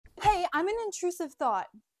I'm an intrusive thought.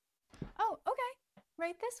 Oh, okay.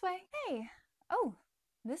 Right this way. Hey. Oh,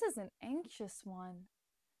 this is an anxious one.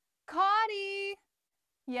 Caudy!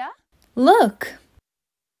 Yeah? Look!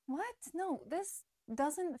 What? No, this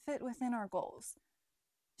doesn't fit within our goals.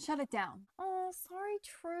 Shut it down. Oh, sorry,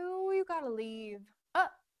 True. You gotta leave.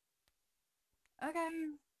 Okay.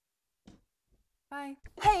 Bye.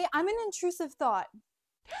 Hey, I'm an intrusive thought.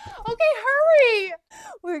 Okay, hurry!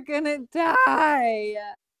 We're gonna die.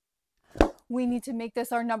 We need to make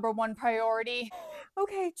this our #1 priority.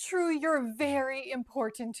 Okay, True, you're very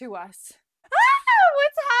important to us.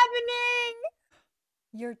 What's happening?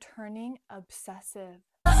 You're turning obsessive.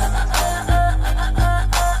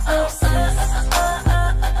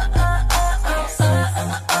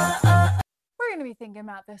 We're going to be thinking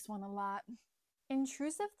about this one a lot.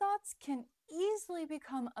 Intrusive thoughts can easily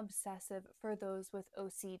become obsessive for those with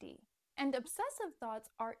OCD. And obsessive thoughts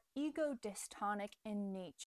are ego dystonic in nature.